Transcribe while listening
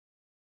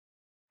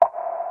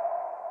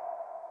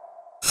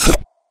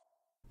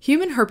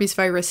Human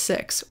herpesvirus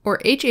 6, or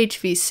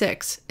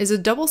HHV6, is a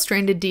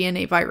double-stranded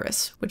DNA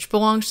virus which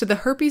belongs to the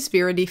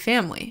Herpesviridae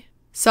family,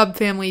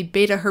 subfamily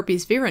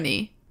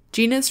Betaherpesvirinae,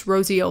 genus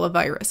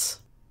Roseolovirus.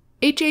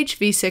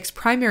 HHV6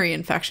 primary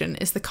infection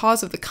is the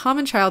cause of the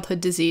common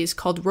childhood disease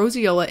called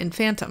Roseola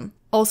infantum,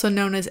 also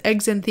known as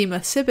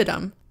exanthema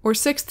sibidum, or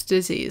sixth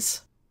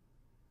disease.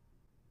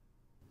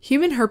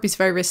 Human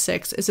herpesvirus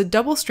 6 is a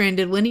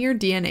double-stranded linear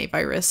DNA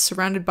virus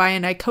surrounded by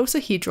an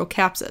icosahedral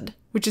capsid,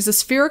 which is a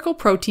spherical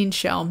protein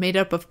shell made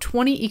up of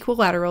 20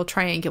 equilateral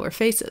triangular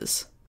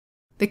faces.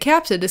 The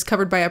capsid is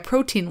covered by a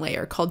protein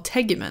layer called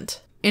tegument,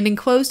 and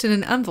enclosed in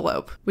an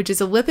envelope, which is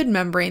a lipid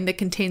membrane that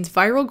contains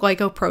viral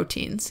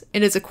glycoproteins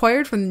and is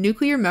acquired from the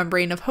nuclear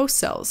membrane of host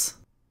cells.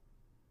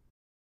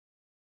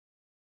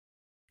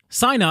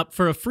 Sign up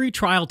for a free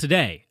trial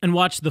today and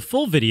watch the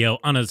full video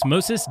on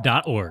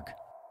osmosis.org.